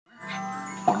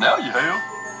Well, now you have.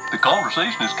 The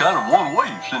conversation is kind of one way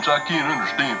since I can't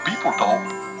understand people talk,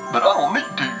 but I don't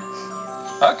need to.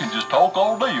 I can just talk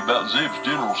all day about Zeb's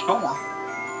General Store.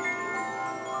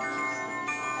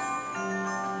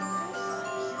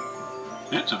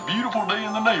 It's a beautiful day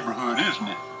in the neighborhood, isn't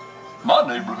it? My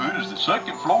neighborhood is the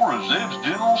second floor of Zeb's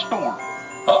General Store.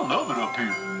 I love it up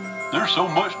here. There's so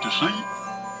much to see,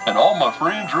 and all my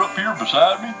friends are up here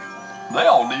beside me. They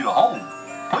all need a home.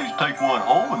 Please take one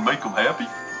home and make them happy.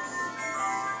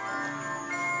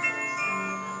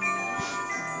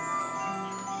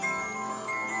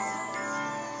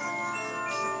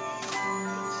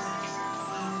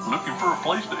 Looking for a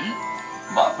place to eat?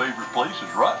 My favorite place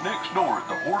is right next door at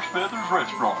the Horse Feathers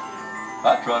Restaurant.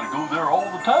 I try to go there all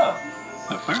the time.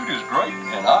 The food is great,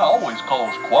 and I always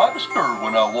cause quite a stir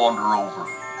when I wander over.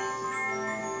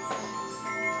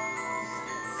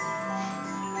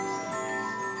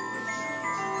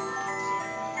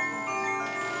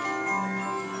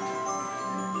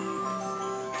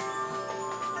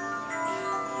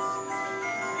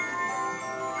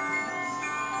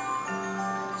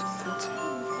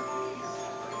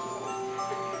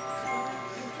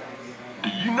 Do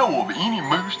you know of any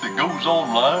moose that goes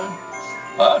online?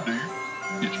 I do.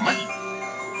 It's me.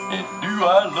 And do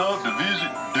I love to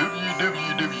visit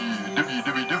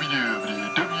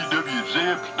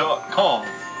www.zebs.com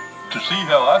to see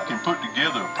how I can put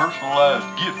together a personalized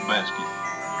gift basket.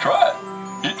 Try it.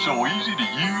 It's so easy to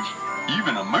use,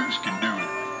 even a moose can do it.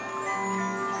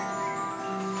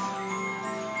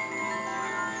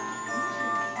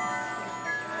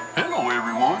 Hello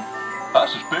everyone. I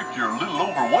suspect you're a little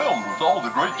overwhelmed with all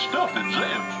the great stuff at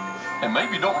Zeb's and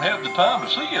maybe don't have the time to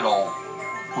see it all.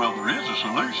 Well, there is a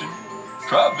solution.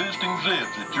 Try visiting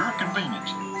Zeb's at your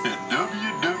convenience at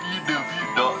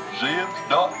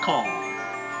www.zebs.com.